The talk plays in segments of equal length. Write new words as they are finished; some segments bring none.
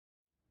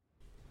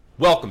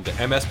Welcome to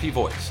MSP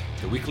Voice,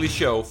 the weekly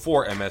show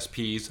for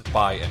MSPs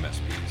by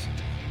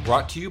MSPs.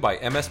 Brought to you by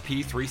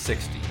MSP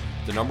 360,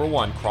 the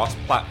 #1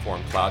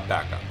 cross-platform cloud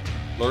backup.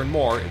 Learn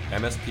more at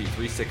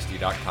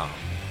msp360.com.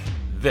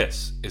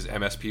 This is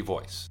MSP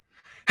Voice.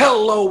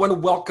 Hello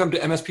and welcome to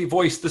MSP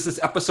Voice. This is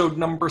episode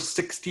number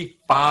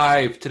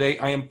 65. Today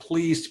I am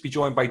pleased to be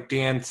joined by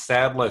Dan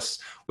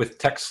Sadlis with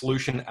Tech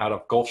Solution out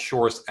of Gulf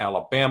Shores,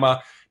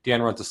 Alabama.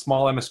 Dan runs a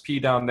small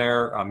MSP down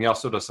there. He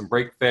also does some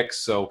break fix,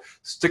 so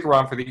stick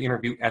around for the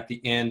interview at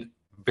the end.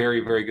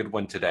 Very, very good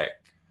one today.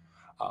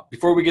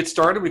 Before we get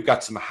started, we've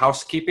got some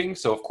housekeeping.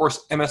 So, of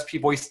course,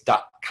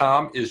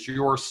 mspvoice.com is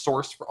your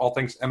source for all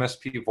things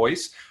MSP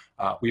Voice.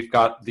 We've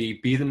got the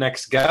Be the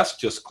Next Guest.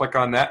 Just click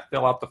on that,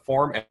 fill out the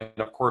form, and,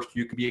 of course,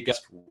 you can be a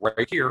guest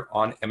right here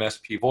on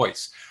MSP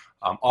Voice.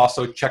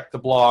 Also, check the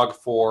blog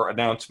for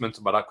announcements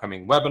about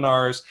upcoming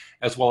webinars,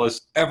 as well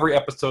as every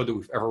episode that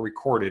we've ever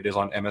recorded is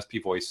on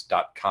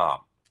mspvoice.com.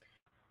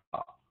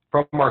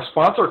 From our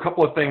sponsor, a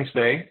couple of things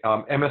today.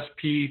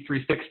 MSP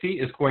 360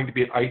 is going to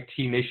be at IT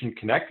Nation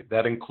Connect.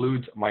 That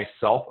includes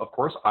myself, of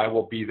course. I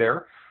will be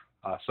there.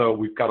 So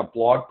we've got a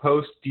blog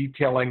post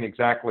detailing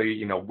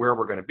exactly, where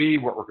we're going to be,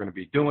 what we're going to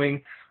be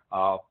doing.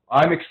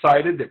 I'm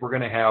excited that we're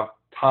going to have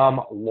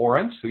Tom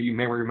Lawrence, who you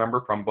may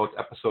remember from both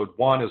episode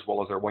 1 as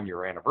well as our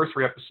 1-year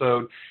anniversary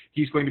episode.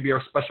 He's going to be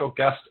our special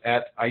guest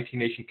at IT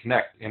Nation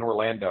Connect in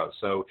Orlando.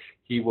 So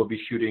he will be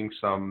shooting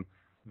some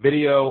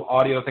video,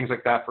 audio, things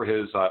like that for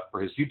his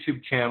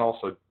YouTube channel.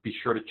 So be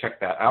sure to check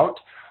that out.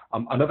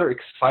 Another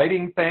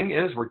exciting thing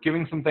is we're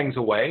giving some things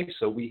away.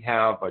 So we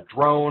have a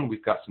drone,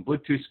 we've got some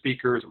Bluetooth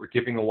speakers that we're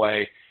giving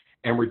away,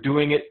 and we're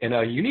doing it in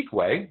a unique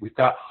way. We've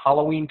got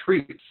Halloween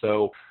treats.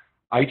 So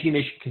IT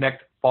Nation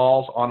Connect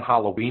falls on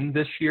Halloween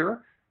this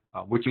year,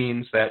 which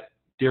means that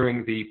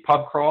during the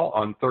pub crawl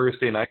on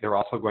Thursday night, they're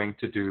also going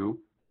to do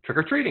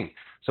trick-or-treating.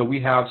 So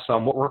we have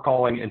some what we're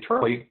calling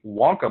internally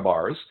Wonka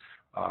bars.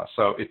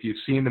 So if you've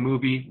seen the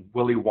movie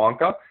Willy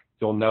Wonka,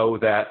 you'll know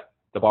that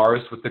the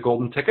bars with the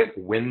golden ticket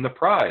win the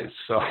prize.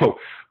 So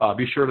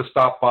be sure to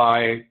stop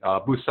by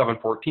booth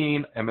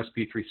 714,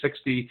 MSP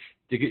 360,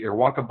 to get your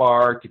Wonka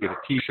bar, to get a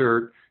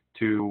T-shirt,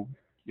 to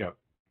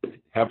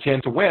have a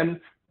chance to win.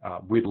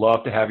 We'd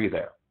love to have you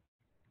there.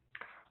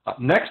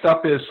 Next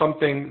up is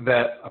something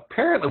that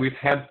apparently we've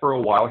had for a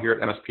while here at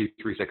MSP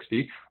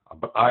 360,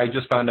 but I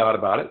just found out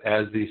about it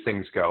as these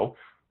things go.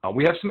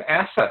 We have some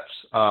assets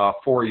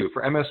for you,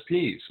 for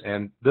MSPs,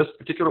 and this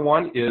particular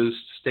one is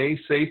Stay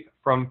Safe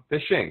from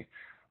Phishing.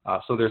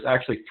 So there's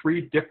actually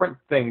 3 different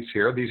things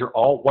here. These are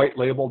all white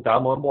label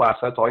downloadable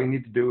assets. All you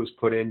need to do is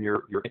put in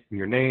your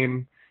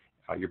name,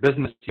 your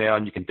business email,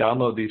 and you can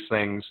download these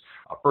things.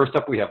 First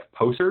up, we have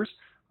posters,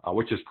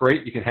 which is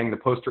great. You can hang the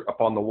poster up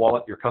on the wall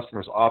at your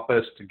customer's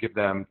office to give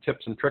them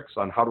tips and tricks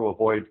on how to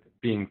avoid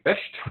being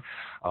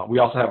phished. We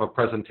also have a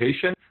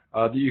presentation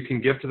that you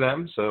can give to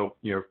them, so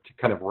to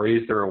kind of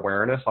raise their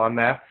awareness on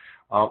that.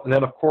 And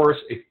then, of course,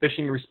 a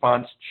phishing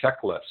response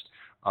checklist.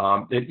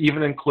 It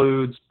even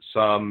includes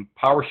some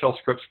PowerShell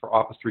scripts for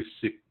Office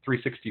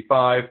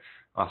 365,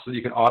 so that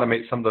you can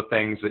automate some of the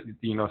things that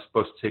are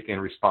supposed to take in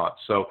response.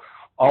 So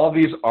all of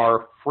these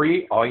are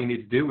free. All you need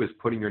to do is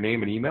put in your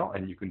name and email,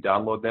 and you can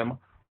download them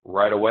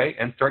right away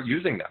and start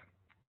using them.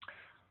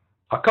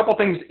 A couple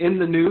things in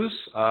the news.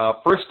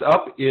 First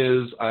up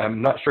is,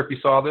 I'm not sure if you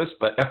saw this,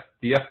 but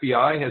the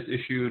FBI has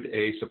issued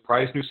a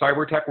surprise new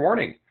cyber attack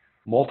warning.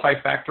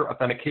 Multi-factor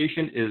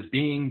authentication is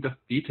being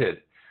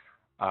defeated.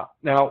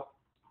 Now,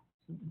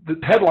 the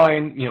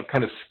headline,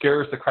 kind of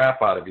scares the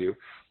crap out of you,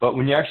 but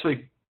when you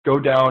actually go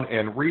down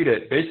and read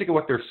it, basically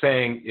what they're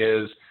saying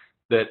is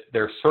that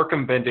they're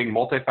circumventing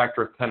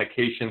multi-factor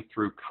authentication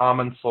through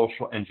common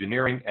social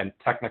engineering and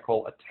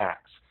technical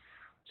attacks.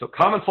 So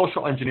common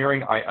social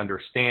engineering, I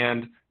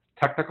understand.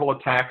 Technical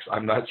attacks,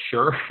 I'm not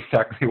sure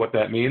exactly what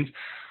that means.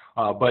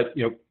 But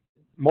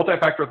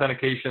multi-factor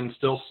authentication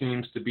still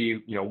seems to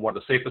be one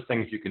of the safest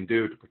things you can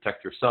do to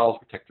protect yourselves,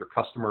 protect your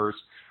customers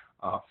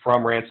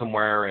from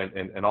ransomware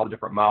and all the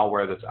different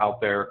malware that's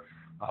out there.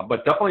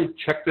 But definitely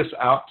check this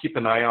out. Keep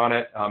an eye on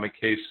it in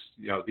case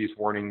these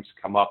warnings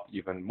come up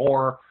even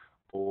more,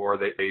 or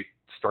they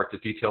start to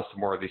detail some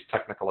more of these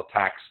technical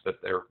attacks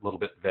that they're a little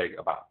bit vague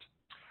about.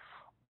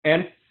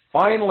 And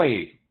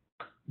finally,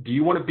 do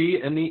you want to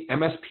be in the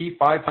MSP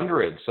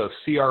 500? So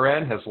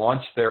CRN has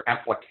launched their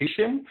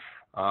application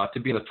to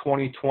be in the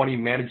 2020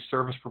 Managed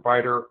Service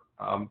Provider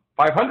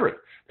 500,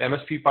 the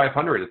MSP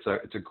 500.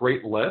 It's a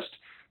great list.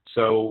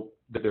 So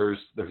there's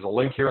a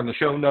link here in the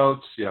show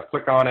notes.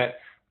 Click on it.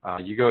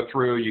 You go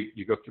through,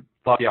 you go through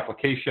the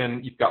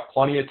application. You've got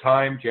plenty of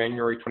time.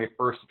 January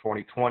 21st of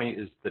 2020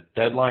 is the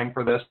deadline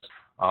for this.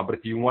 But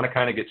if you want to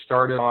kind of get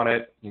started on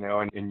it,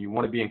 and you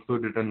want to be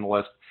included in the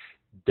list,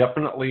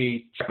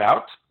 definitely check it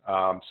out.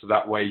 So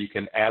that way you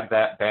can add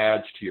that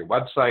badge to your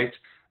website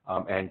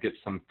and get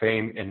some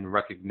fame and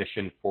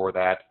recognition for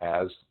that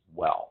as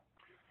well.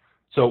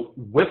 So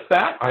with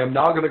that, I am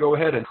now going to go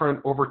ahead and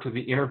turn over to the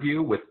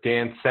interview with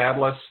Dan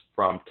Sadlis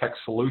from Tech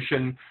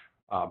Solution.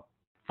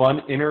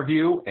 Fun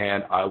interview,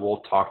 and I will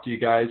talk to you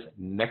guys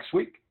next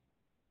week.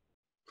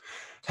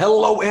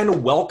 Hello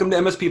and welcome to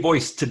MSP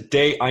Voice.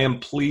 Today I am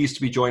pleased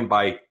to be joined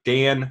by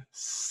Dan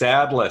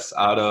Sadlis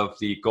out of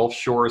the Gulf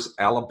Shores,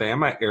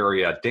 Alabama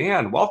area.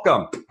 Dan,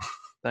 welcome.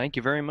 Thank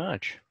you very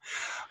much.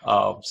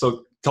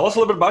 So tell us a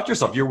little bit about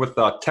yourself. You're with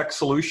Tech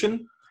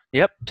Solution?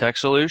 Yep, Tech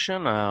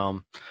Solution.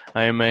 I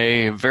am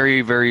a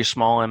very, very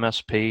small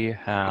MSP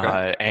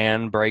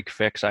and break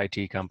fix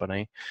IT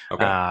company.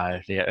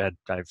 Okay.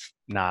 I've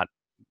not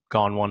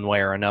gone one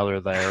way or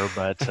another there,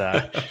 but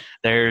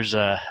there's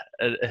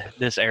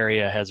this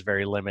area has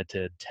very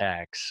limited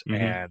techs,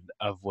 and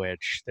of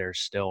which there's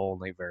still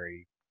only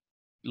very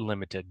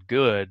limited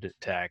good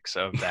techs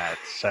of that.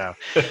 So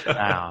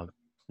I'm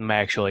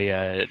actually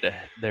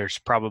there's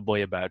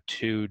probably about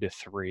 2 to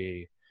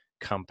 3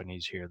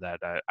 companies here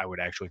that I would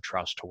actually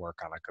trust to work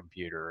on a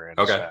computer, and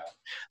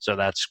so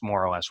that's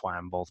more or less why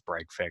I'm both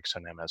break fix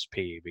and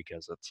MSP,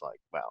 because it's like,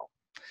 well,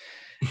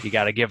 you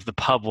got to give the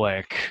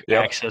public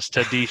access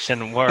to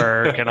decent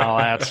work and all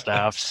that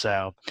stuff.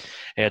 So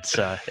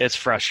it's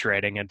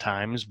frustrating at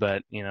times,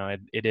 but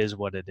it is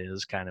what it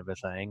is, kind of a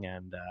thing.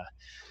 And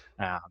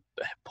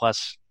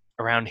plus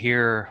around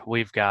here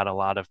we've got a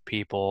lot of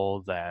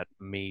people that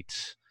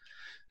meet.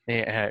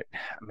 I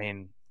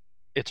mean,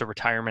 it's a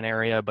retirement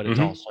area, but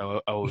it's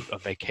also a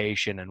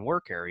vacation and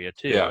work area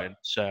too. Yeah. And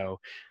so,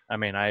 I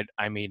mean, I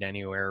meet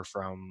anywhere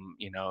from,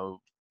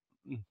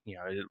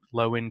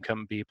 low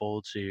income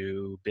people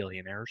to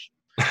billionaires.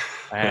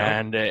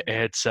 And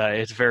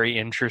it's very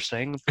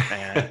interesting.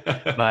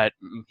 But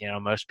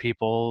most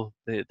people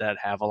that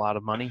have a lot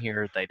of money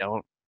here, they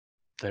don't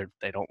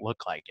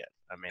look like it.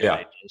 I mean,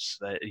 they just,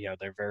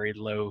 they're very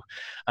low,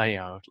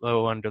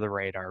 low under the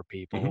radar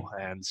people.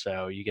 And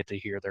so you get to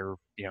hear their,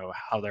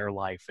 how their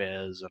life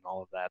is and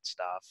all of that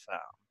stuff.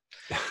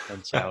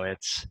 And so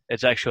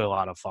it's actually a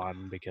lot of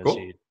fun because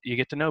you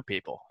get to know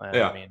people. And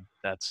I mean,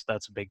 that's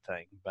a big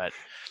thing. But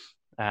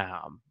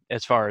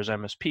as far as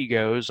MSP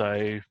goes,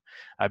 I've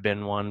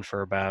been one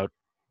for about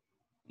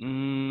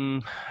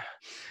an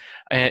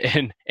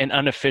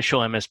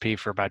unofficial MSP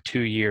for about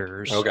 2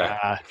 years.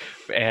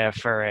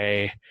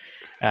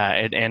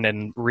 And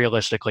then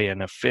realistically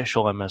an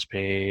official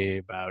MSP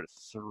about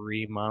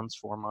 3 months,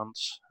 4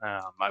 months.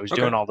 I was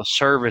doing all the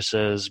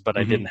services, but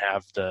I didn't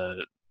have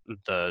the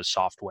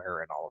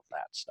software and all of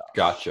that stuff.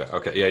 Gotcha.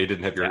 Okay. Yeah, you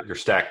didn't have your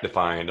stack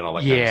defined and all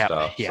that kind of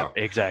stuff. Yeah, so.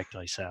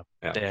 Exactly. So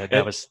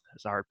that was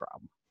a hard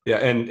problem. Yeah,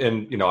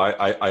 and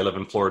I live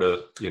in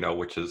Florida,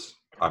 which is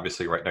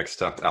obviously right next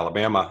to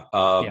Alabama.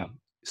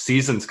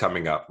 Season's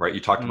coming up, right? You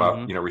talked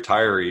about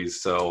retirees,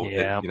 so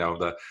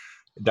the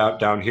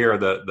down here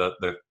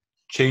the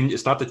change.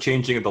 It's not the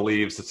changing of the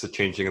leaves; it's the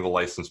changing of the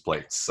license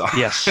plates. So.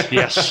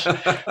 Yes,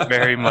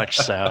 very much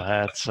so.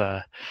 That's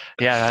I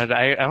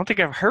don't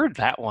think I've heard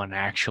that one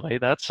actually.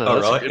 That's a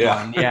good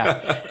one.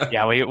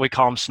 Yeah. We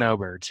call them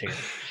snowbirds here.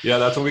 Yeah,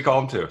 that's what we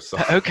call them too. So.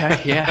 Okay,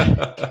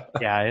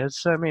 yeah.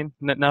 It's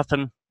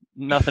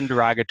nothing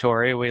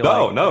derogatory.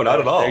 Not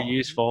at all. They're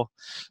useful.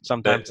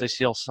 Sometimes they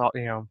steal salt,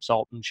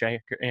 salt and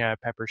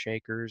pepper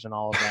shakers and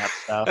all of that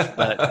stuff.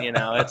 But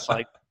it's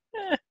like,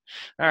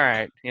 all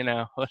right,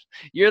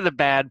 you're the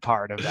bad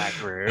part of that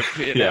group.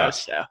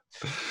 So.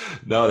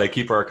 No, they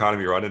keep our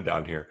economy running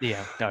down here.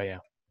 Yeah. Oh yeah.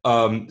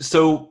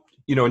 So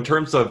in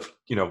terms of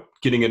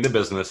getting into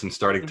business and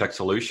starting Tech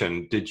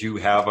Solution, did you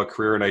have a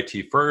career in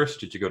IT first?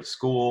 Did you go to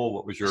school?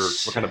 What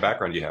kind of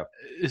background do you have?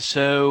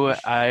 So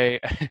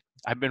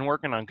I've been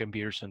working on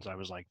computers since I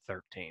was like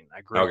 13.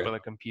 I grew up with a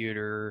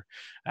computer.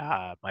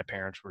 My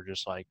parents were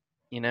just like,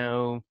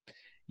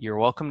 you're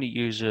welcome to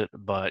use it,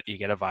 but you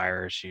get a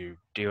virus, you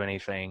do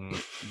anything,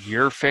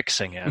 you're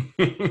fixing it.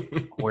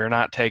 We're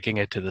not taking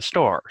it to the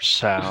store.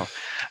 So,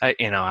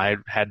 I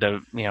had to,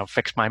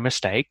 fix my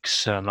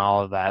mistakes and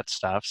all of that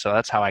stuff. So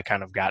that's how I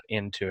kind of got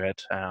into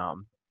it.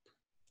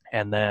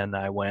 And then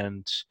I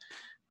went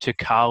to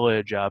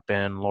college up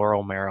in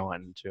Laurel,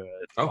 Maryland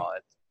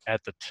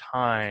at the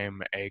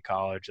time, a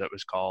college that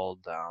was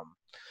called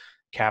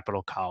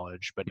Capital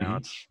College, but now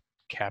it's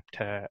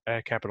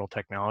Capital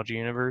Technology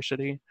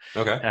University.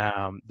 Okay.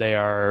 They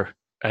are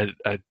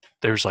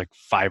there's like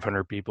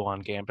 500 people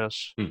on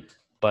campus,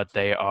 but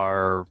they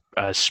are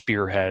a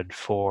spearhead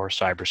for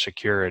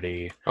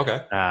cybersecurity.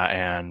 Okay.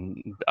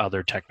 And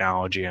other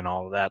technology and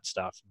all of that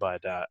stuff.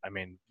 But I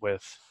mean,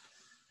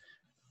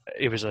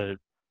 it was a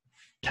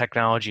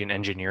technology and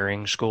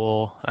engineering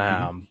school,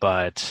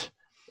 but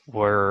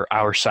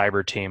our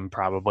cyber team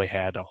probably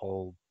had a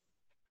whole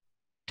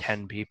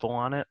 10 people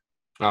on it.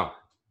 Oh.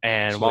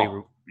 And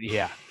small.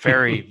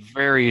 Very,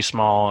 very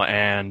small,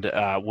 and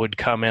would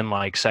come in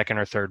like second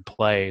or third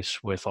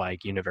place with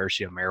like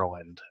University of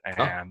Maryland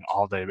and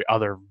all the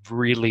other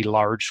really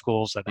large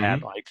schools that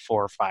had like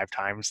 4 or 5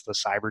 times the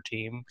cyber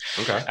team.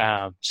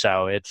 Okay.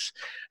 So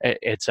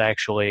it's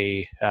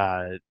actually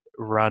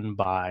run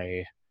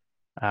by,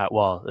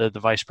 the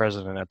vice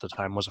president at the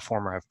time was a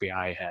former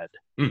FBI head.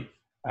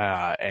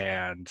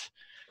 And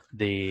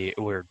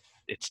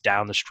it's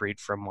down the street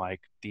from like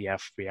the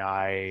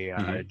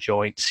FBI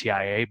joint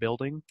CIA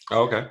building.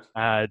 Oh, okay.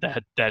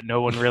 That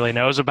no one really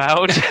knows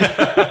about.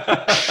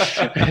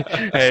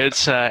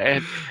 it's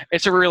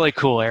a really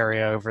cool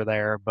area over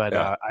there, but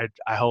Yeah.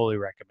 I wholly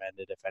recommend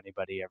it if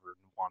anybody ever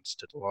wants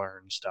to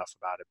learn stuff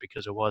about it,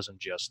 because it wasn't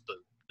just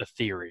the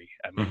theory.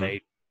 I mean, Hmm.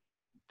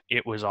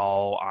 it was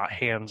all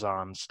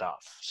hands-on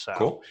stuff. So,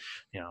 Cool.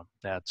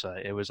 that's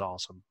it was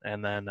awesome.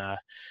 And then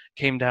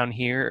came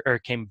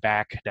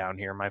back down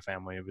here. My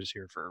family was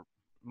here for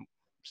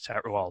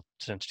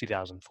since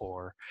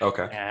 2004,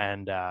 Okay.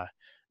 and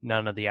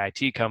none of the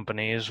IT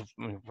companies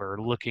were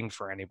looking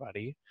for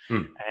anybody.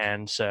 Hmm.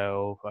 And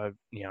so,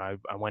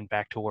 I went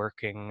back to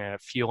working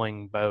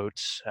fueling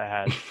boats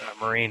at a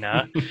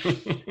marina,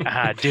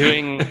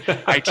 doing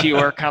IT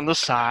work on the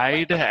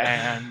side,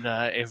 and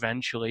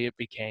eventually it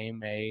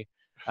became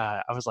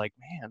I was like,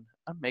 man,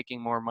 I'm making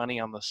more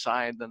money on the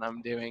side than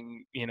I'm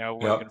doing,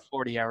 working Yep.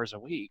 40 hours a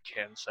week.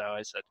 And so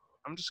I said,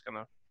 I'm just going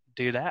to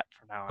do that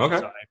from now on. Okay.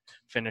 So I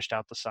finished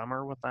out the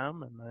summer with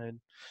them, and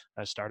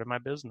I started my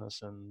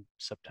business in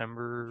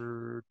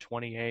September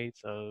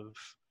 28th of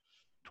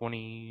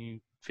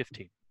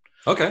 2015.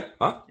 Okay.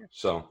 Yeah.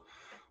 So,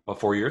 well,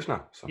 4 years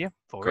now. So Yeah,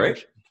 4 years.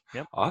 great.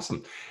 Yep.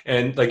 Awesome.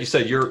 And like you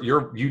said,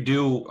 you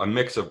do a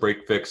mix of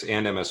break fix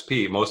and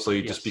MSP,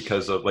 mostly just Yes.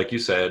 because of, like you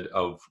said,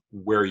 of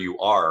where you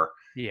are.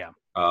 Yeah.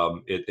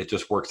 It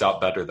just works out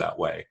better that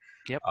way.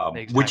 Yep.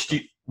 Which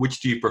Exactly.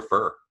 do you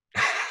prefer?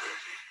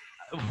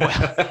 Well,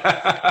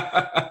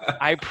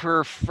 I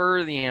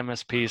prefer the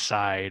MSP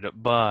side,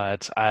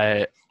 but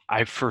I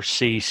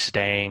foresee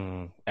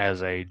staying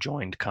as a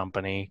joined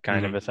company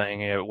kind of Mhm. a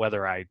thing.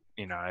 Whether I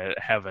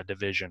have a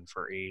division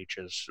for each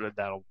is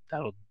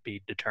that'll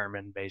be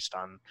determined based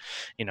on,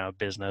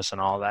 business and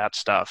all that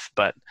stuff.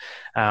 But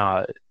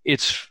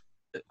it's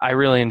I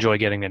really enjoy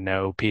getting to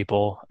know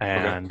people, Okay.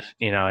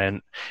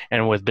 and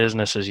and with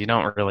businesses you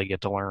don't really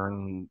get to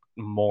learn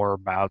more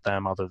about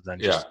them other than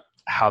Yeah. just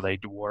how they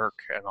work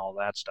and all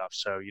that stuff.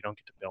 So you don't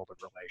get to build a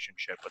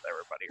relationship with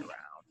everybody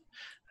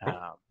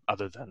around,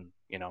 other than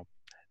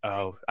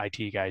oh,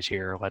 IT guys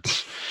here,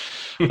 let's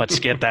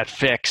get that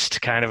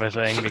fixed, kind of a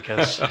thing,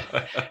 because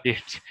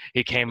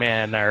he came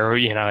in, or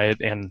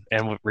and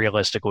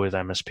realistically with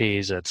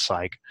MSPs, it's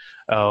like,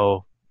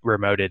 oh,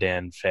 remoted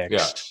in, Yeah.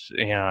 fixed,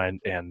 and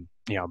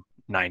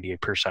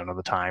 90% of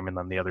the time, and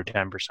then the other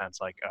 10% is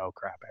like, oh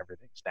crap,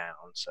 everything's down.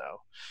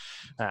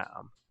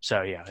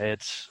 So yeah,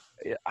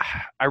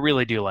 I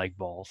really do like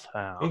both.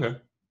 Okay.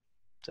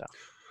 So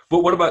But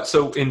what about,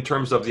 so in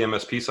terms of the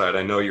MSP side?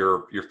 I know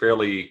you're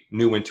fairly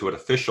new into it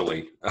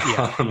officially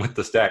yeah. with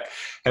the stack.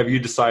 Have you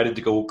decided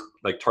to go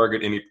like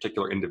target any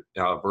particular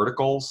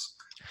verticals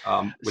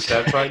with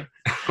that side,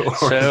 or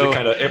is it So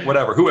kind of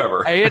whatever,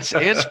 whoever? it's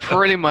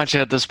pretty much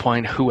at this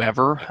point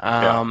whoever.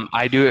 Yeah.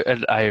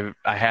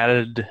 I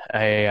had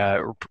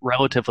a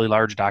relatively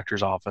large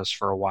doctor's office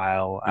for a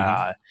while.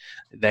 Hmm.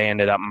 They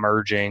ended up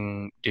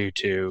merging due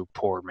to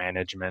poor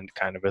management,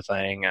 kind of a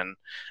thing, and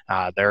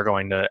they're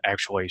going to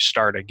actually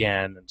start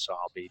again, and so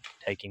I'll be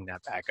taking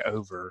that back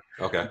over.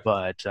 Okay.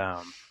 But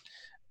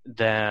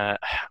that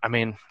I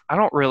mean, I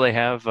don't really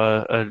have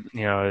a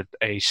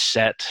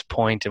set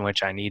point in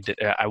which I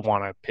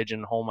want to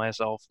pigeonhole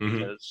myself, Hmm.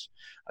 because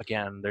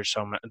again,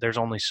 there's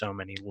only so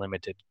many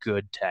limited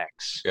good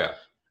techs. Yeah.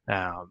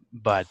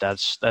 But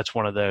that's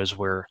one of those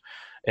where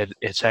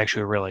it's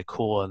actually really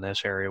cool in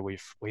this area.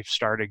 We've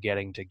started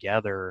getting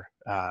together,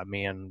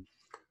 me and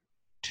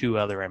two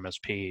other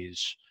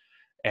MSPs,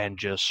 and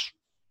just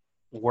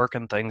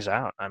working things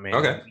out. I mean,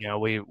 Okay.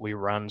 we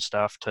run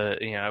stuff to,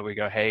 we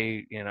go,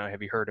 hey,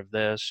 have you heard of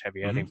this? Have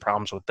you had any Hmm.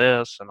 problems with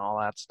this and all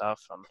that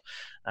stuff? And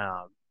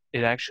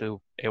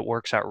it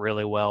works out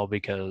really well,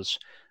 because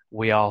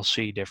we all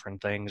see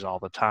different things all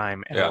the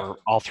time, and Yeah. we're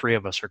all three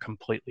of us are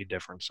completely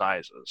different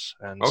sizes,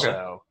 and Okay.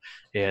 so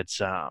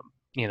it's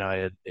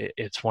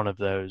it's one of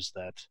those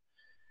that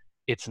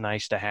it's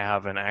nice to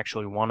have. And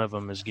actually, one of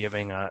them is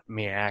giving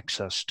me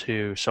access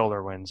to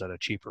SolarWinds at a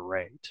cheaper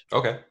rate.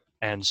 Okay.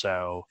 And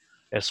so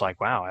it's like,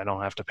 wow, I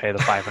don't have to pay the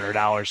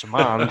 $500 a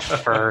month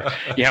for,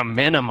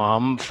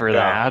 minimum for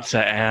Yeah. that.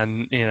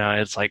 And,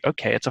 it's like,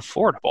 okay, it's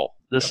affordable.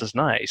 This is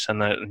nice. And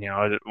that,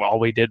 all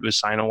we did was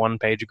sign a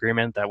 1-page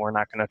agreement that we're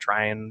not going to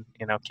try and,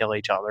 kill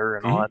each other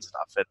and all Hmm. that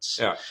stuff.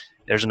 Yeah.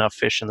 There's enough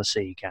fish in the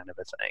sea, kind of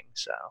a thing.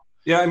 So,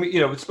 Yeah, I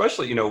mean,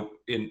 especially,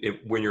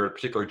 when you're in a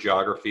particular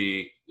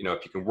geography,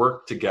 if you can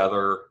work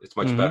together, it's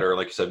much mhm. better.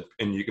 Like you said,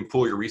 and you can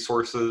pool your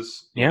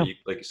resources. Yeah.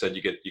 Like you said,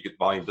 you get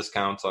volume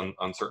discounts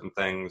on certain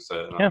things.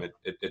 Yeah.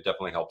 It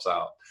definitely helps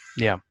out.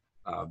 Yeah.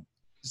 Um,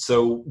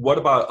 so, what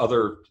about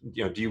other?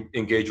 Do you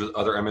engage with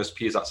other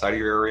MSPs outside of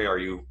your area? Are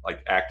you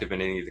like active in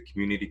any of the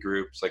community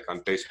groups, like on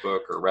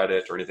Facebook or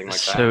Reddit or anything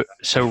like that?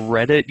 So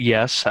Reddit,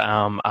 yes.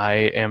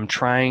 I am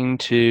trying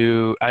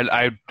to.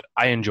 I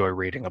enjoy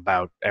reading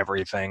about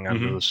everything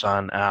under Hmm. the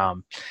sun.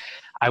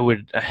 I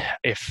would,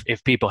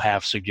 if people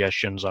have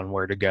suggestions on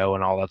where to go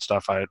and all that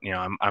stuff,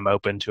 I'm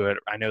open to it.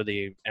 I know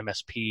the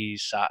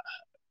MSPs.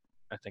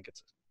 I think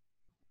it's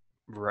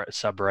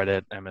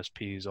subreddit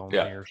MSPs only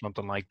Yeah. or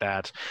something like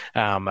that.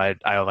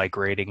 I like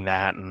reading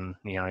that, and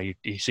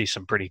you see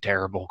some pretty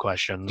terrible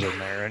questions in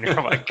there, and you're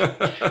like,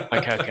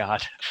 oh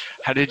God,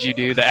 how did you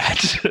do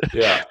that?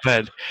 Yeah.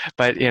 but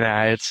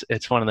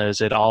it's one of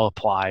those. It all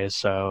applies.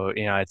 So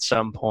at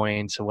some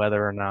point,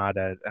 whether or not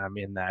I'm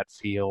in that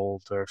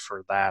field or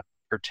for that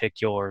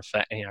particular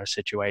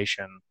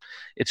situation,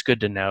 it's good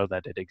to know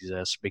that it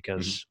exists,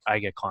 because I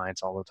get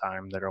clients all the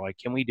time that are like,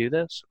 can we do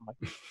this? I'm like,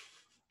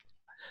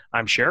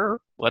 I'm sure.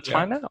 Let's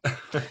find out.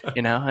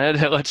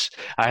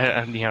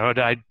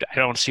 I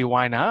don't see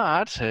why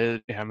not.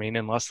 I mean,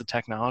 unless the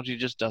technology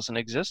just doesn't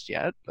exist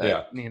yet.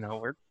 But,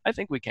 I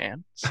think we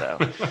can. So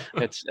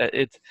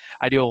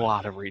I do a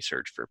lot of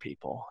research for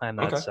people, and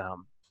that's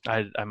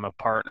I'm a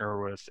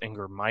partner with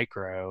Ingram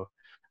Micro,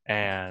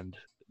 and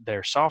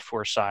their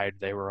software side.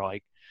 They were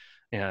like,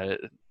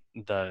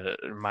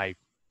 my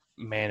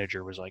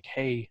manager was like,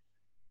 hey,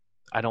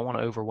 I don't want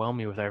to overwhelm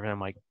you with everything. I'm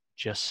like,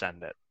 just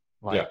send it.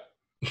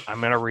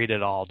 I'm going to read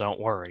it all. Don't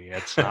worry.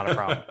 It's not a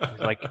problem. He's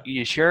like,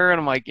 you sure? And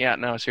I'm like, yeah,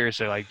 no,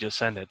 seriously, like, just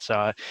send it.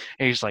 So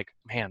he's like,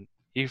 man,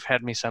 you've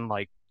had me send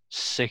like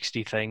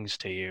 60 things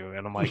to you.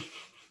 And I'm like,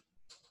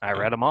 I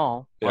read them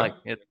all. Yeah.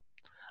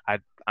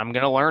 I'm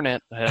going to learn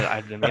it.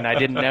 I mean, I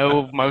didn't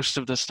know most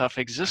of this stuff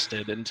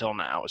existed until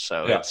now.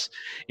 So it's,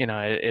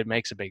 it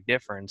makes a big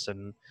difference.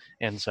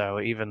 And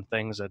so even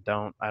things that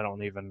I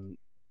don't even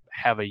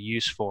have a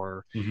use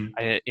for,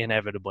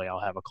 inevitably I'll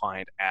have a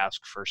client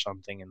ask for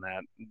something in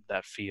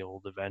that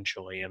field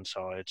eventually. And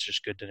so it's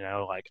just good to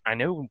know, like, I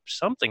know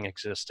something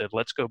existed.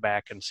 Let's go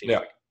back and see if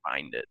I can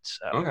find it.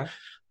 So,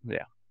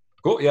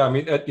 Cool. Yeah. I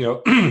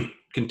mean,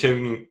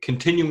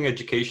 continuing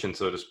education,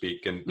 so to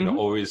speak, and,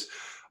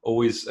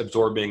 always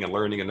absorbing and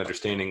learning and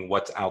understanding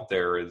what's out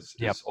there is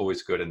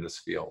always good in this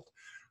field,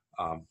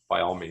 by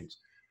all means.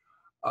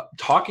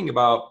 Talking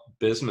about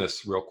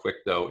business real quick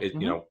though,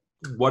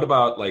 what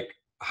about, like,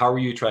 how are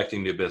you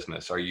attracting new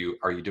business? Are you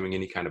doing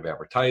any kind of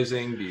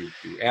advertising? Do you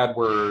do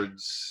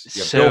AdWords? Do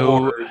you have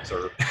billboards?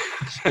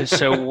 Or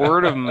So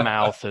word of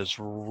mouth is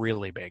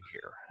really big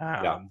here.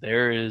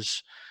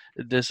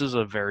 This is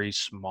a very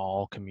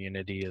small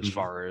community as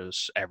far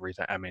as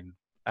everything. I mean,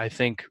 I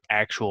think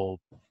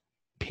actual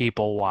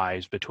people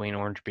wise between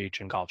Orange Beach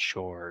and Gulf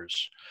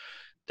Shores,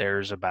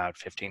 there's about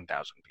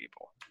 15,000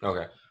 people.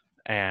 Okay.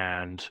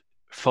 And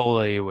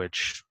Foley,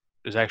 which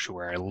is actually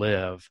where I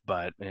live,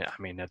 but I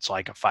mean, it's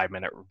like a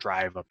 5-minute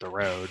drive up the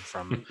road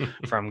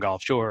from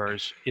Gulf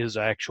Shores, is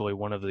actually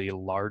one of the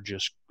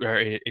largest.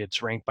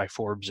 It's ranked by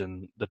Forbes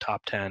in the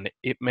top 10.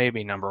 It may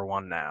be number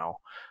 1 now,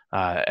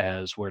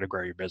 as where to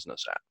grow your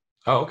business at.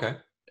 Oh, okay.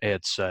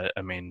 It's,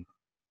 I mean,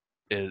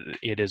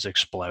 it is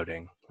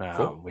exploding.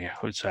 Cool.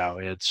 So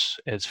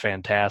it's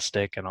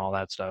fantastic and all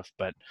that stuff,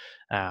 but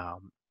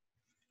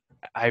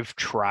I've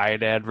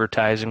tried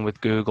advertising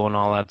with Google and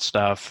all that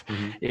stuff.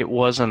 It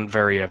wasn't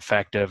very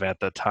effective at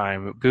the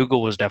time.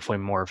 Google was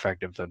definitely more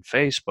effective than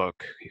Facebook,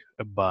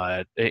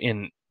 but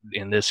in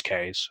this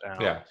case,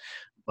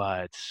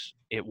 but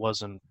it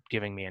wasn't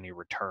giving me any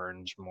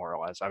returns, more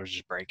or less. I was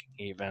just breaking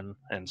even,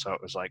 and so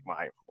it was like,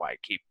 why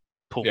keep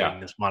pulling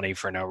this money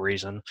for no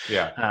reason?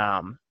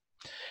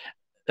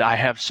 I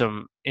have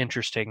some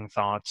interesting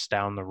thoughts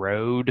down the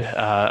road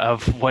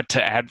of what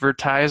to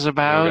advertise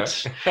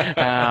about,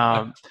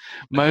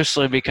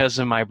 mostly because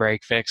of my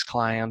break fix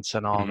clients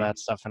and all that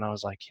stuff. And I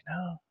was like,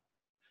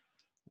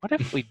 what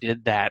if we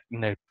did that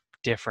in a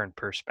different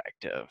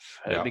perspective?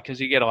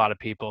 Because you get a lot of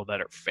people that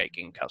are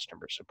faking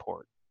customer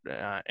support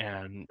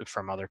and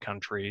from other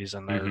countries,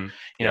 and they're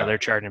they're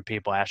charging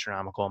people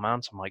astronomical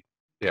amounts. I'm like,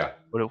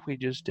 what if we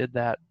just did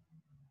that,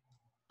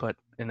 but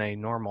in a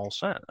normal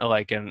sense,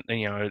 like, and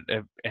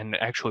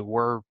actually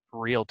we're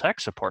real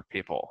tech support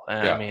people.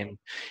 And I mean,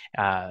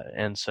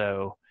 and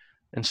so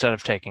instead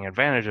of taking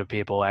advantage of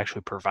people,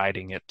 actually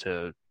providing it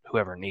to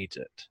whoever needs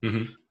it.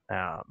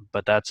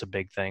 But that's a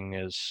big thing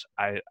is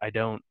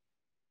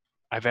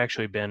I've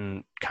actually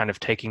been kind of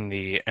taking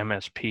the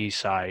MSP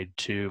side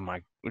to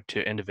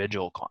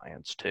individual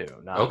clients too.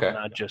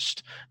 Not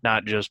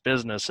just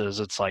businesses.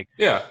 It's like,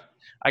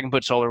 I can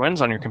put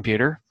SolarWinds on your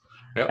computer.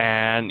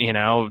 And,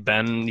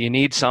 then you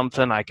need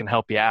something, I can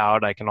help you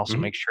out. I can also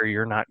make sure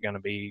you're not going to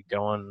be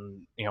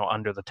going,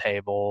 under the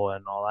table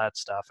and all that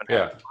stuff and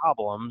having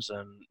problems.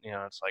 And,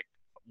 it's like,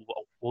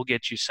 we'll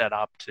get you set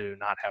up to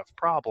not have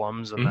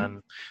problems. And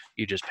then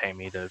you just pay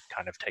me to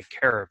kind of take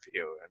care of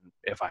you. And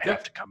if I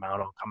have to come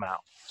out, I'll come out.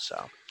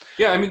 So,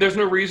 I mean, there's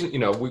no reason,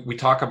 we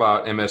talk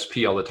about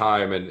MSP all the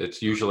time, and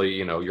it's usually,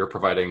 you're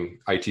providing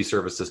IT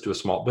services to a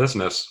small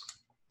business,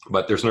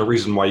 but there's no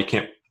reason why you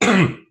can't,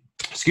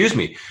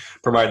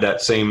 provide that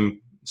same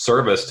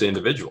service to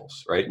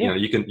individuals, right?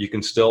 You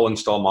can still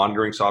install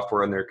monitoring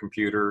software on their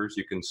computers.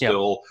 You can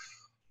still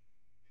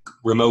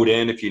remote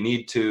in if you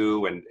need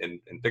to and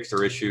fix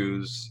their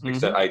issues.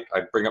 Except I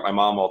bring up my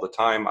mom all the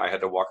time. I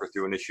had to walk her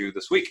through an issue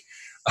this week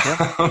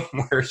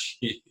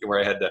where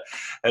I had to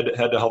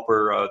help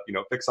her,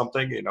 fix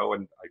something, and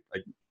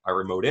I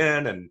remote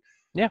in and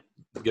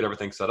get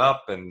everything set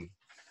up and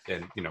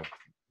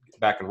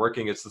back and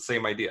working, it's the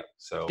same idea.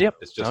 So Yep.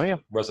 it's just Oh yeah.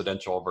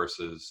 residential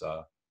versus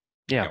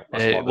Yeah.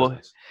 a small Well,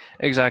 business.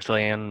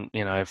 exactly. And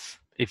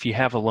if you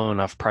have a low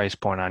enough price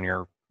point on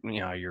your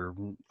your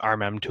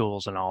RMM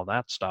tools and all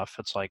that stuff,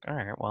 it's like, all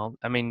right, well,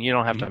 I mean, you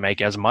don't have to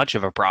make as much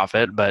of a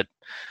profit, but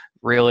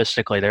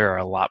realistically, there are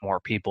a lot more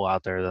people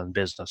out there than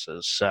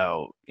businesses.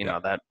 So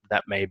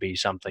that may be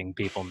something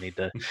people need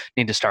to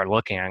start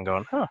looking at and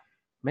going, huh,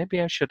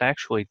 maybe I should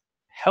actually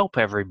help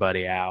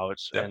everybody out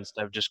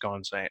instead of just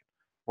going saying,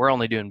 we're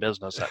only doing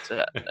business, that's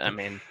it. I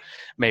mean,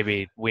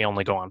 maybe we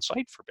only go on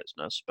site for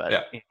business,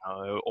 but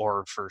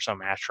or for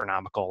some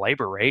astronomical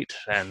labor rate,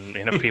 and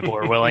if people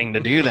are willing to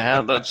do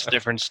that, that's a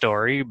different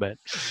story. But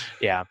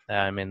yeah,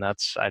 I mean,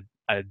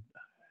 I've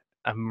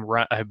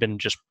been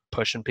just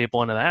pushing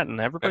people into that,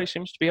 and everybody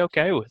seems to be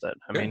okay with it.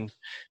 I mean,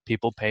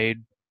 people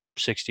paid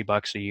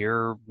 $60 a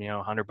year,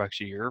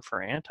 $100 a year for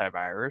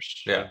antivirus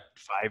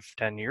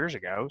 5-10 years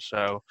ago.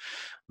 So,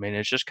 I mean,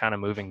 it's just kind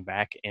of moving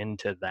back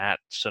into that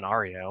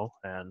scenario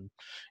and,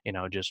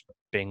 just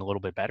being a little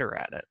bit better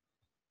at it.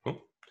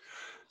 Cool.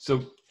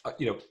 So,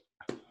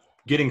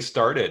 getting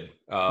started,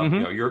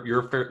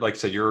 you're like I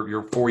said,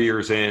 you're 4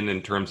 years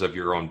in terms of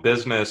your own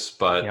business,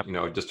 but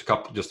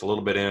just a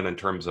little bit in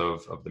terms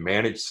of the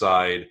managed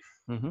side.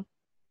 Mm-hmm.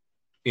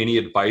 Any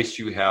advice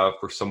you have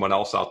for someone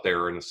else out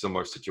there in a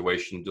similar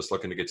situation, just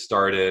looking to get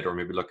started, or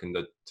maybe looking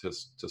to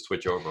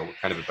switch over? What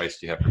kind of advice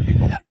do you have for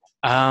people?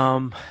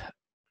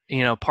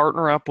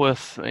 Partner up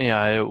with,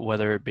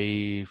 whether it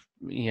be,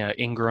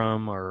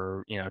 Ingram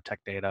or, Tech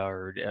Data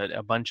or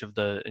a bunch of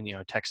the,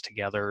 techs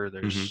together.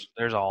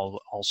 There's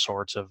all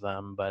sorts of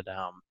them, but,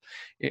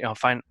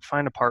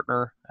 find a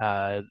partner,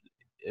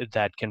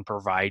 that can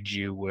provide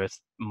you with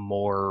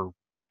more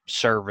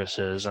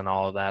services and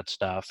all of that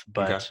stuff.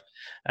 But,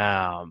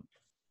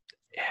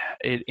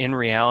 in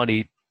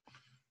reality,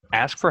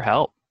 ask for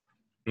help.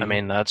 I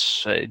mean,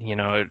 that's,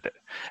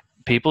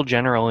 people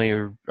generally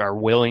are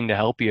willing to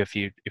help you if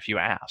you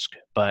ask,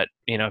 but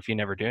if you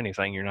never do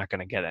anything, you're not going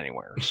to get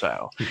anywhere.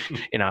 So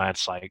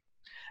it's like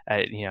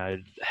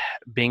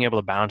being able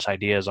to bounce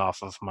ideas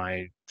off of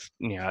my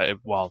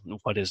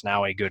what is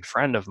now a good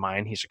friend of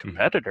mine. He's a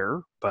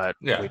competitor, but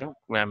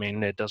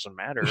it doesn't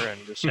matter, and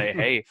just say,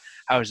 hey,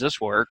 how does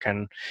this work?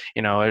 And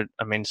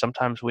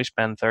sometimes we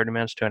spend 30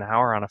 minutes to an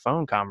hour on a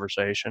phone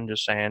conversation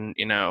just saying,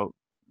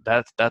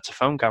 that's a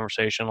phone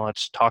conversation.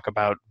 Let's talk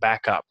about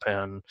backup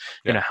and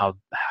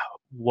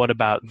what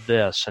about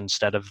this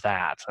instead of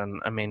that?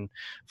 And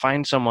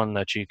find someone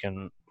that you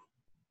can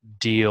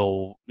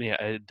deal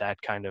that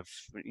kind of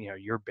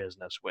your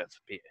business with,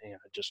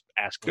 just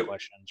asking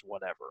questions,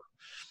 whatever.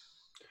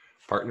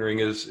 Partnering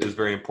is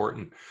very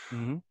important.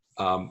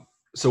 Mm-hmm.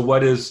 So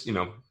what is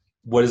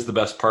the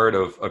best part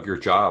of your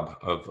job,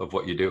 of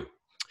what you do?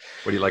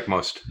 What do you like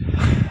most?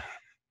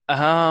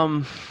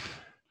 Honestly,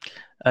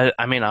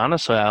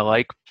 I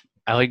like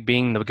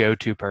being the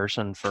go-to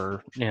person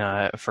for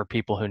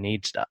people who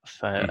need stuff.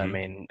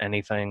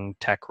 Anything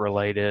tech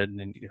related,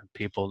 and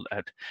people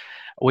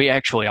we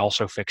actually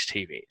also fix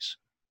TVs.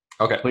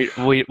 Okay. We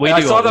I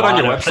do saw that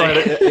on your website.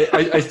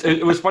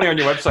 It was funny on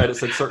your website. It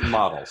said certain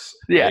models.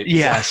 Yeah. Right?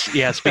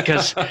 Yes.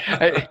 Because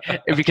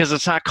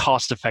it's not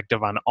cost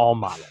effective on all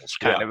models,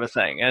 kind of a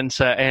thing. And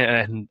so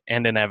and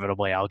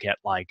inevitably I'll get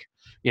like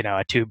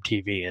a tube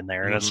TV in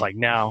there, and it's like,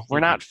 no, we're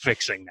not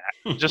fixing that.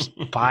 Just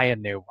buy a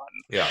new one.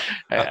 Yeah.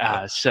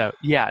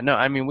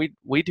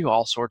 We do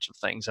all sorts of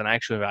things, and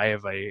actually I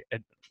have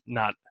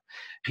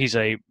he's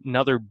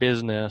another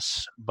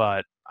business,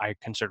 but I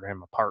consider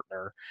him a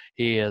partner.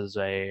 He is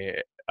a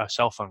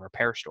cell phone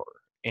repair store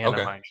in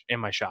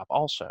my shop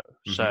also.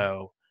 Mm-hmm.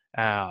 So,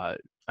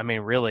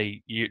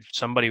 really,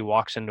 somebody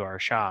walks into our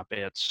shop,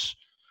 it's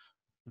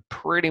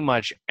pretty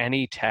much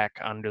any tech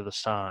under the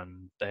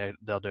sun,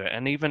 they'll do it.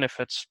 And even if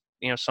it's,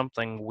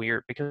 something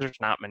weird, because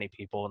there's not many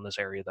people in this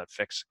area that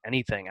fix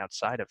anything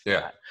outside of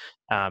that.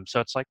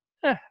 So it's like,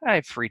 I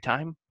have free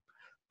time.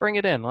 Bring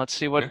it in. Let's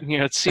see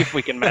let's see if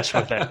we can mess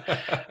with it.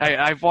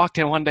 I walked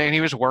in one day and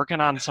he was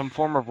working on some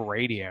form of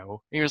radio.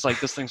 He was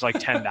like, this thing's like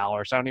 $10.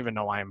 I don't even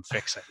know why I'm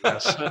fixing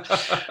this.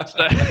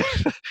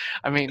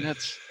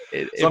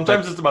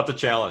 Sometimes it's about the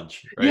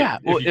challenge. Right? Yeah.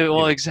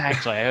 Well,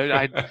 exactly.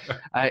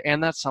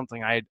 And that's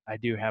something I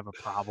do have a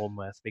problem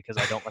with, because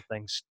I don't let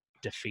things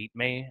defeat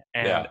me.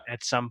 And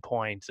at some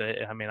point,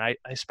 I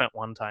spent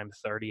one time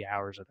 30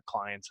 hours at a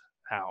client's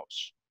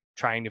house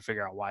trying to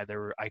figure out why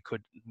I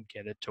couldn't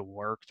get it to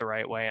work the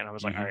right way. And I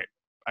was like, all right,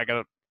 I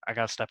gotta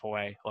step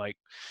away. Like,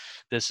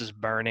 this is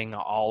burning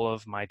all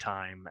of my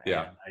time. And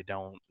I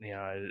don't,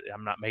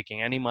 I'm not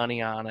making any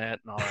money on it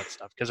and all that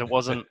stuff. Cause it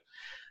wasn't,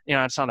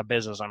 it's not a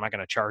business. I'm not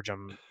going to charge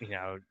them,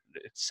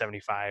 it's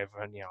 $75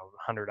 and,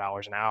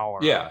 $100 an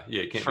hour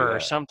you can't for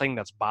something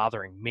that's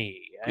bothering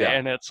me.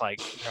 And it's like,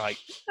 they're like,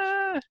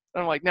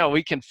 I'm like, no,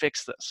 we can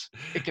fix this.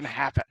 It can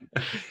happen.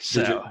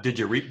 So did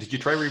you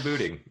try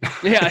rebooting?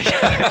 Yeah.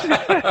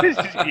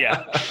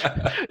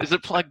 Is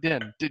it plugged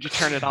in? Did you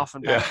turn it off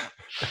and back?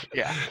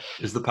 Yeah.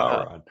 Is the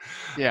power on?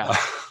 Yeah.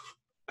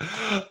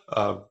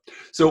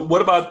 So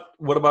what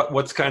about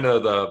what's kind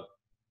of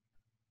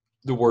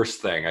the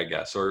worst thing, I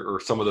guess, or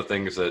some of the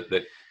things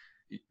that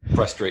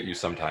frustrate you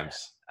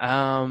sometimes?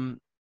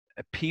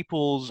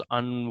 People's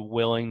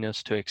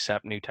unwillingness to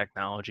accept new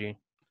technology.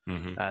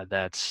 Mm-hmm.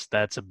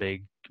 That's a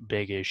big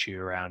issue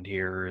around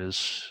here.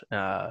 Is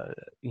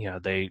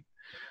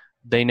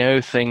they know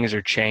things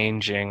are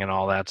changing and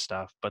all that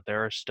stuff, but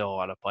there are still a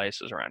lot of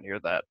places around here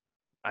that,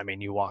 I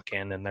mean, you walk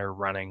in and they're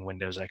running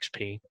Windows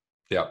XP,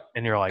 Yeah.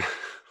 and you're like,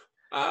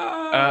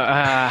 how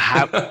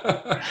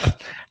Ah.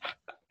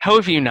 how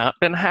have you not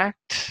been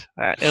hacked?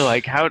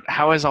 Like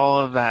how is all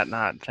of that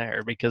not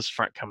there? Because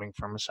coming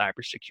from a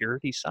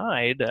cybersecurity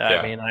side, I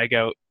Yeah. mean, I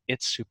go,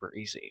 it's super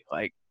easy.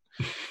 Like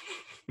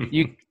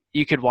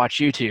you could watch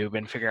YouTube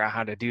and figure out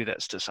how to do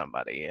this to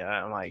somebody.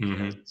 I'm like,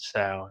 Mm-hmm.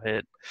 so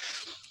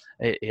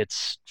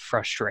it's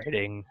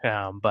frustrating,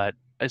 but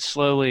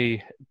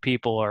slowly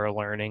people are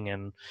learning,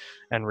 and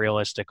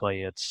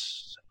realistically,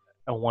 it's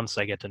once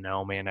they get to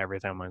know me and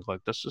everything, I'm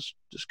like, this is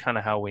just kind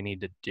of how we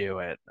need to do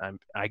it.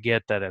 I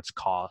get that it's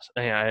cost,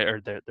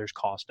 or there's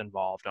cost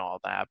involved and all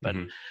that, but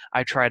Mm-hmm.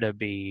 I try to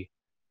be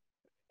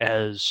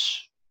as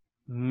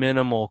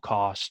minimal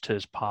cost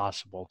as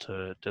possible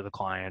to the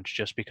clients,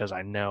 just because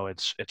I know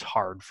it's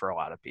hard for a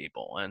lot of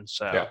people. And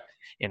Yeah.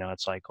 so,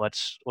 it's like,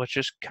 let's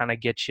just kind of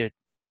get your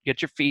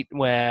feet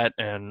wet,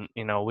 and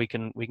we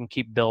can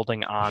keep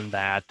building on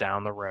that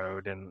down the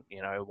road. And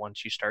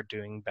once you start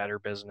doing better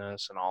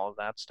business and all of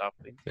that stuff,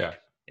 Yeah.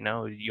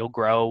 you'll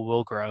grow,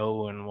 we'll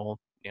grow, and we'll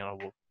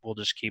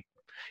just keep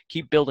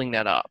building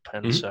that up.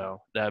 And Mm-hmm.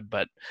 so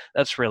but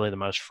that's really the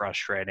most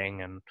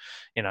frustrating, and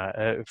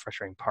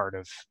frustrating part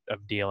of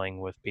dealing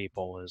with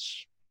people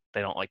is they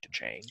don't like to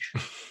change.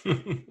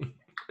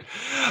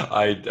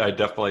 I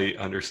definitely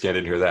understand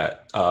and hear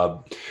that.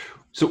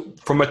 So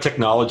from a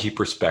technology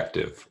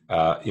perspective,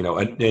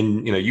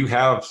 and you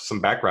have some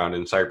background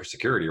in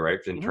cybersecurity, right?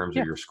 In terms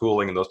of Yeah. your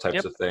schooling and those types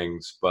Yep. of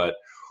things. But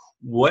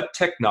what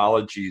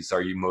technologies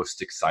are you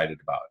most excited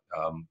about?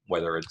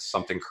 Whether it's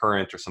something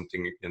current or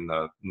something in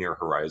the near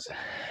horizon?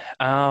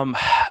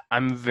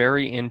 I'm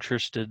very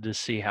interested to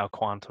see how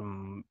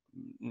quantum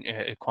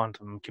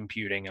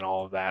computing and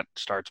all of that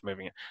starts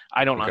moving.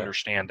 I don't Okay.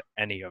 understand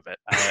any of it.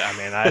 I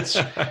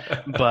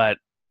mean, but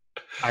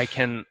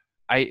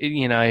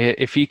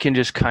if you can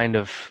just kind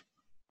of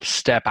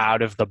step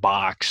out of the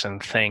box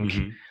and think,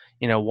 Hmm.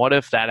 what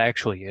if that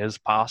actually is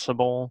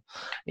possible?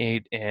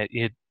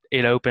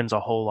 It opens a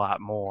whole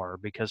lot more,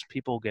 because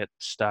people get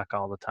stuck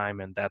all the time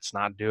and that's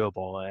not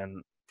doable.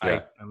 And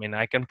Yeah. I mean,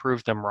 I can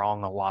prove them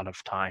wrong a lot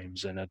of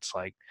times, and it's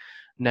like,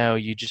 no,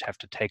 you just have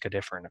to take a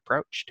different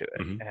approach to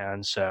it. Hmm.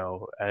 And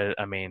so,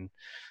 I mean,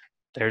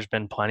 there's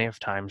been plenty of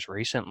times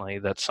recently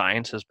that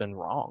science has been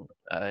wrong,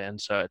 and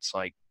so it's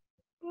like,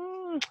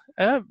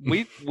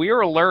 we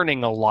are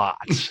learning a lot.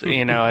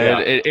 Yeah.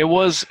 It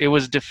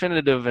was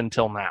definitive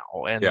until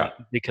now, and Yeah.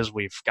 because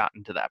we've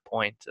gotten to that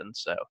point. And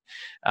so,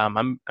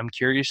 I'm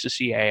curious to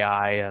see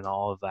AI and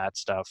all of that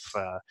stuff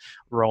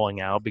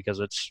rolling out,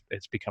 because it's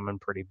becoming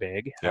pretty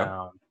big.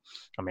 Yeah.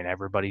 I mean,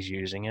 everybody's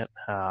using it.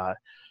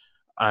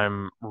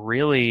 I'm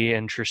really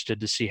interested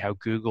to see how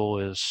Google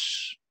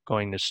is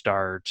going to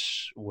start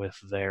with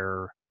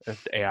their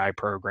AI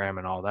program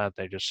and all that.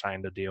 They just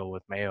signed a deal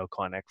with Mayo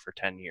Clinic for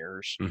 10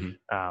 years, Hmm.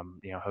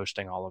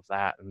 hosting all of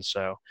that. And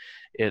so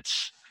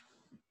it's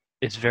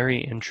very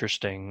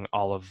interesting,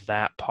 all of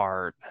that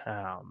part.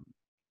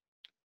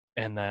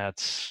 And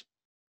that's,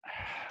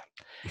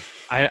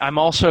 I'm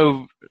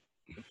also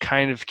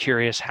kind of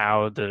curious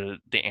how the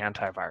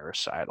antivirus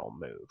side will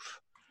move.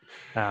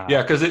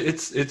 Yeah, because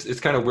it's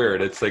kind of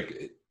weird. It's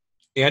like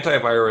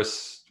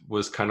antivirus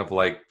was kind of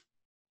like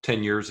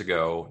 10 years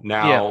ago.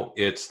 Yeah, Now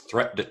it's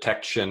threat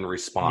detection yeah,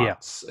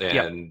 response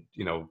yep, and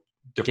yeah,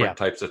 different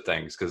types of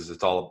things, because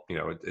it's all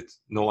it's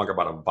no longer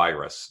about a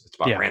virus. It's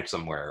about yeah,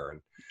 ransomware,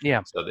 and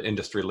yeah. so the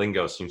industry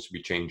lingo seems to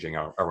be changing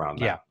around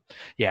Yeah. that.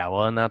 Yeah.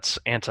 Well, and that's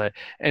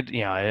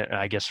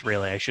I guess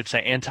really I should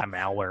say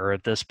anti-malware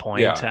at this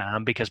point, Yeah,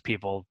 because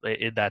people,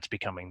 that's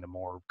becoming the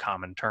more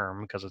common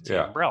term, because it's the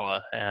yeah.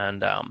 umbrella.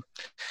 And,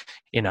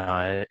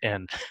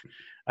 and,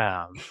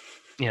 um,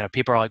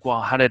 people are like,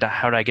 well, how did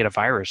I get a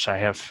virus? I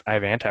have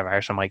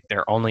antivirus. I'm like,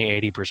 they're only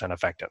 80%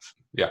 effective.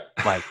 Yeah.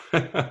 Like,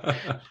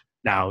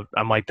 now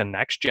I'm like, the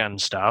next gen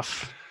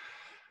stuff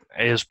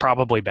is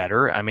probably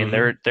better. I mean,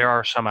 Hmm. there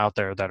are some out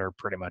there that are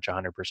pretty much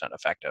 100%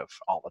 effective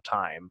all the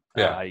time.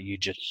 Yeah.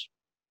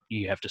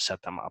 You have to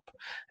set them up,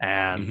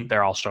 and Hmm.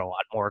 they're also a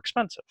lot more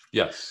expensive.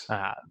 Yes.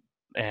 Uh,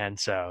 and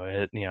so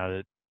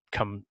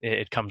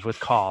it comes with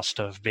cost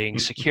of being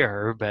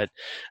secure. But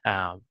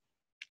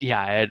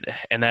yeah,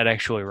 and that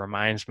actually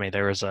reminds me,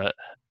 there was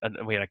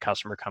we had a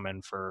customer come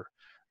in for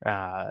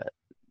uh,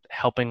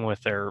 helping with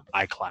their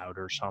iCloud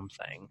or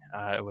something,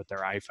 with their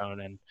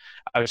iPhone, and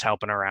I was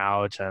helping her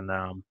out. And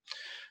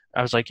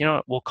I was like,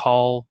 what, we'll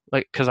call,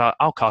 like, because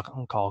I'll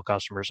call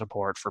customer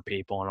support for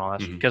people and all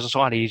that, Hmm. because it's a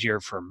lot easier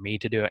for me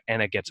to do it,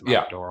 and it gets them out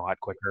Yeah. the door a lot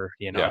quicker.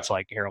 Yeah. It's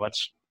like, here,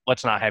 let's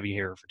not have you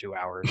here for 2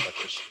 hours.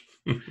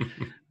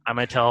 I'm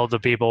gonna tell the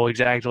people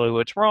exactly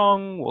what's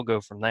wrong. We'll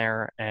go from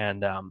there.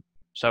 And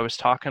So I was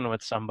talking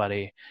with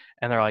somebody,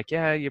 and they're like,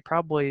 "Yeah, you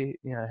probably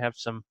have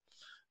some."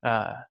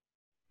 Uh,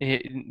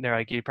 they're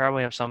like, "You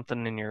probably have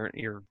something in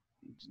your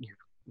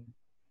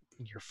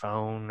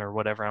phone or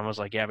whatever." I was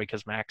like, "Yeah,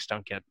 because Macs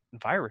don't get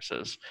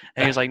viruses."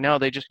 And he's like, "No,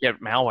 they just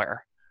get malware."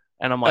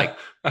 And I'm like,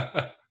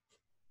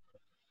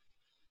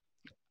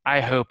 I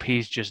hope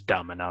he's just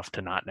dumb enough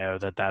to not know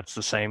that that's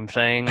the same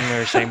thing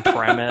or same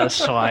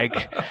premise.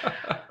 Like,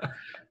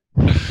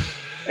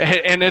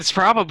 and it's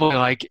probably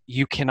like,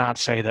 you cannot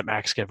say that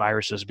Macs get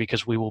viruses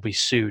because we will be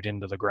sued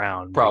into the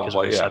ground. Because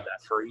we said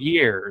that for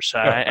years.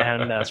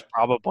 And that's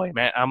probably,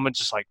 man, I'm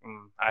just like,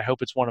 I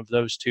hope it's one of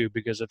those two,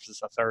 because if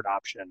it's a third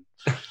option,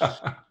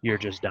 you're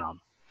just dumb.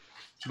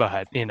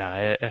 But,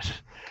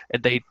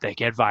 they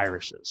get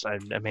viruses. I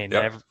mean,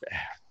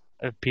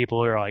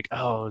 people are like,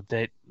 "Oh,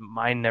 that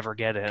mine never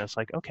get it." And it's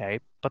like, okay,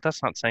 but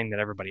that's not saying that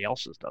everybody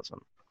else's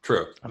doesn't.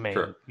 True. I mean,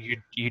 true.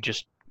 you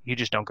just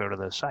don't go to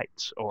those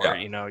sites, or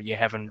you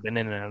haven't been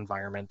in an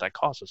environment that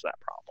causes that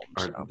problem.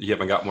 Or you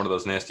haven't got one of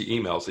those nasty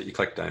emails that you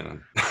clicked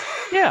on.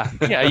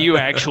 Yeah, you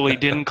actually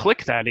didn't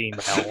click that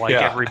email like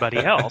everybody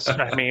else.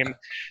 I mean,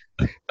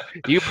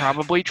 you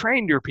probably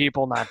trained your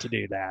people not to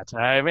do that.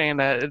 I mean,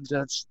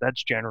 that's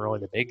generally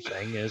the big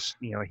thing is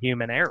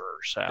human error.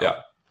 So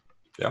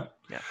yeah.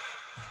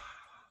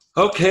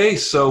 Okay,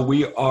 so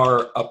we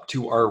are up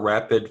to our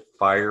rapid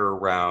fire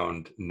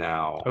round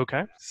now.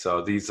 Okay.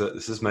 So this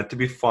is meant to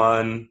be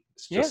fun.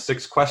 It's just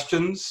 6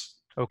 questions.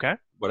 Okay.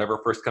 Whatever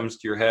first comes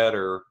to your head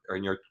or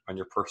on your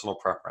personal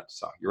preference.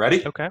 So you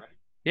ready? Okay.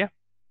 Yeah.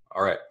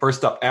 All right.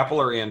 First up, Apple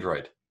or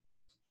Android?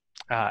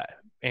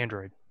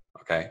 Android.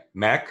 Okay.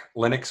 Mac,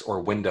 Linux,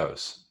 or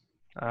Windows?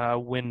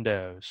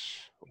 Windows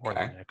or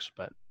Linux,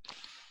 but.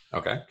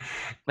 Okay.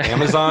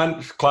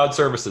 Amazon cloud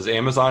services,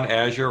 Amazon,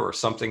 Azure, or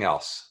something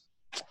else?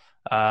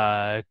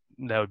 That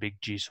would be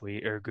G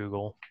Suite or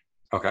Google.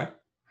 Okay.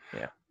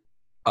 Yeah.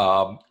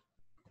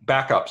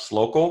 Backups,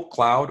 local,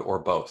 cloud, or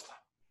both?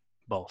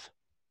 Both.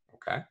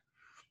 Okay.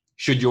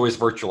 Should you always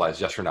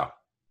virtualize? Yes or no?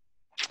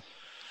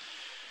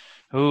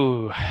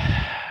 Ooh,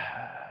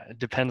 it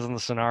depends on the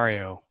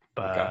scenario,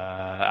 but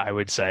I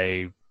would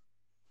say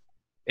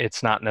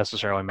it's not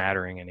necessarily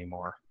mattering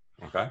anymore.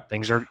 Okay.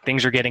 Things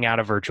are getting out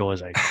of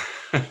virtualization.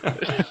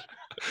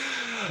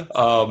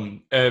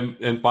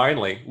 And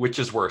finally, which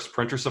is worse,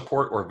 printer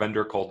support or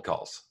vendor cold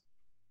calls?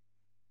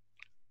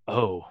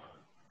 Oh,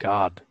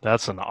 God,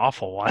 that's an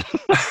awful one.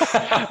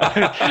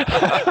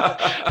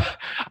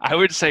 I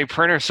would say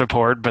printer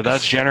support, but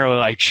that's generally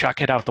like chuck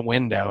it out the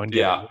window and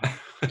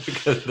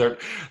because they're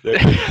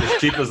as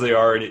cheap as they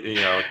are, and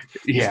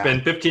you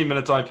spend 15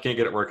 minutes on it, if you can't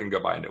get it working, go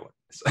buy a new one.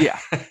 So.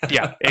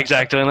 Yeah,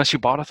 exactly. Unless you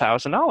bought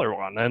 $1,000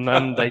 one, and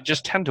then they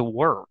just tend to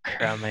work.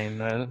 I mean,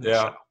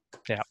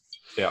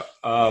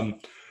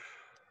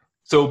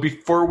 So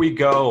before we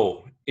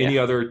go, any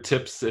other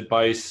tips,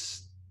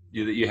 advice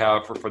that you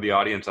have for the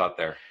audience out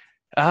there?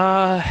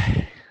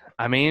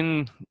 I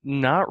mean,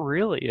 not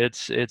really.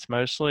 It's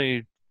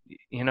mostly,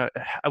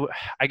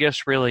 I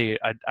guess really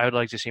I would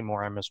like to see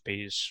more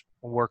MSPs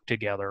work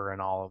together and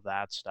all of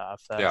that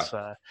stuff. That's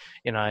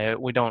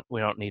we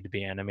don't need to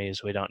be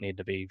enemies. We don't need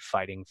to be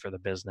fighting for the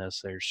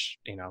business. There's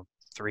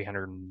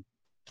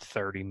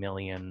 330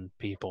 million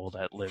people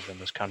that live in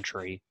this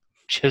country.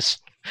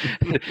 Just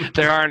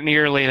there aren't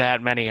nearly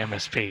that many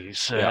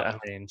MSPs. I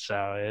mean,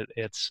 so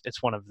it's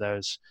one of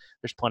those.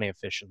 There's plenty of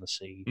fish in the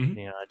sea.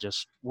 Mm-hmm.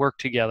 Just work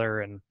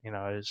together and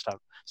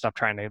stop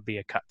trying to be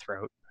a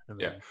cutthroat.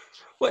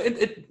 Well,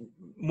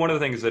 one of the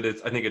things that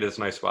I think it is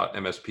nice about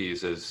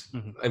MSPs is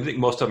I think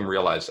most of them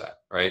realize that,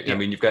 right? I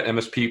mean, you've got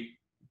MSP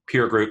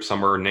peer groups.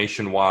 Some are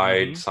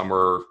nationwide, some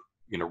are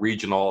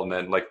regional, and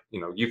then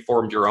you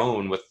formed your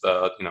own with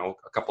a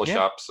couple of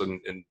shops and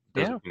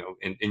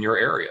in your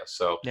area.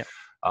 So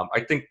I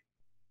think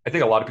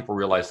a lot of people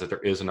realize that there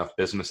is enough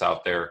business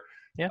out there,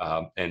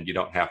 and you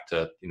don't have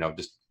to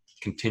just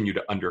continue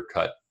to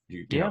undercut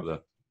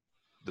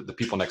the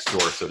people next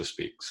door, so to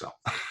speak. So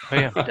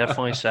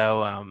definitely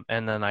so.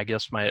 And then I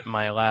guess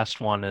my last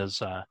one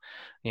is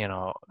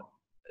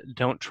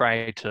don't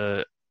try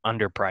to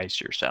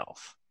underprice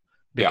yourself.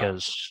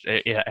 Because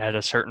at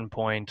a certain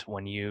point,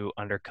 when you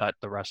undercut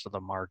the rest of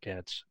the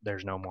market,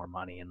 there's no more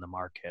money in the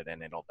market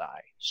and it'll die.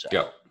 So,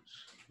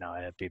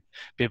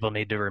 people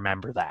need to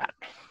remember that.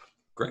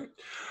 Great.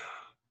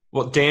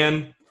 Well,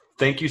 Dan,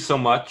 thank you so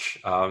much.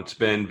 It's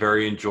been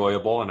very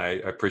enjoyable, and I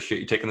appreciate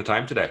you taking the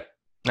time today.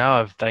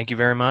 No, thank you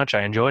very much.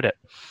 I enjoyed it.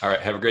 All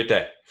right. Have a great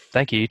day.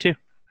 Thank you. You too.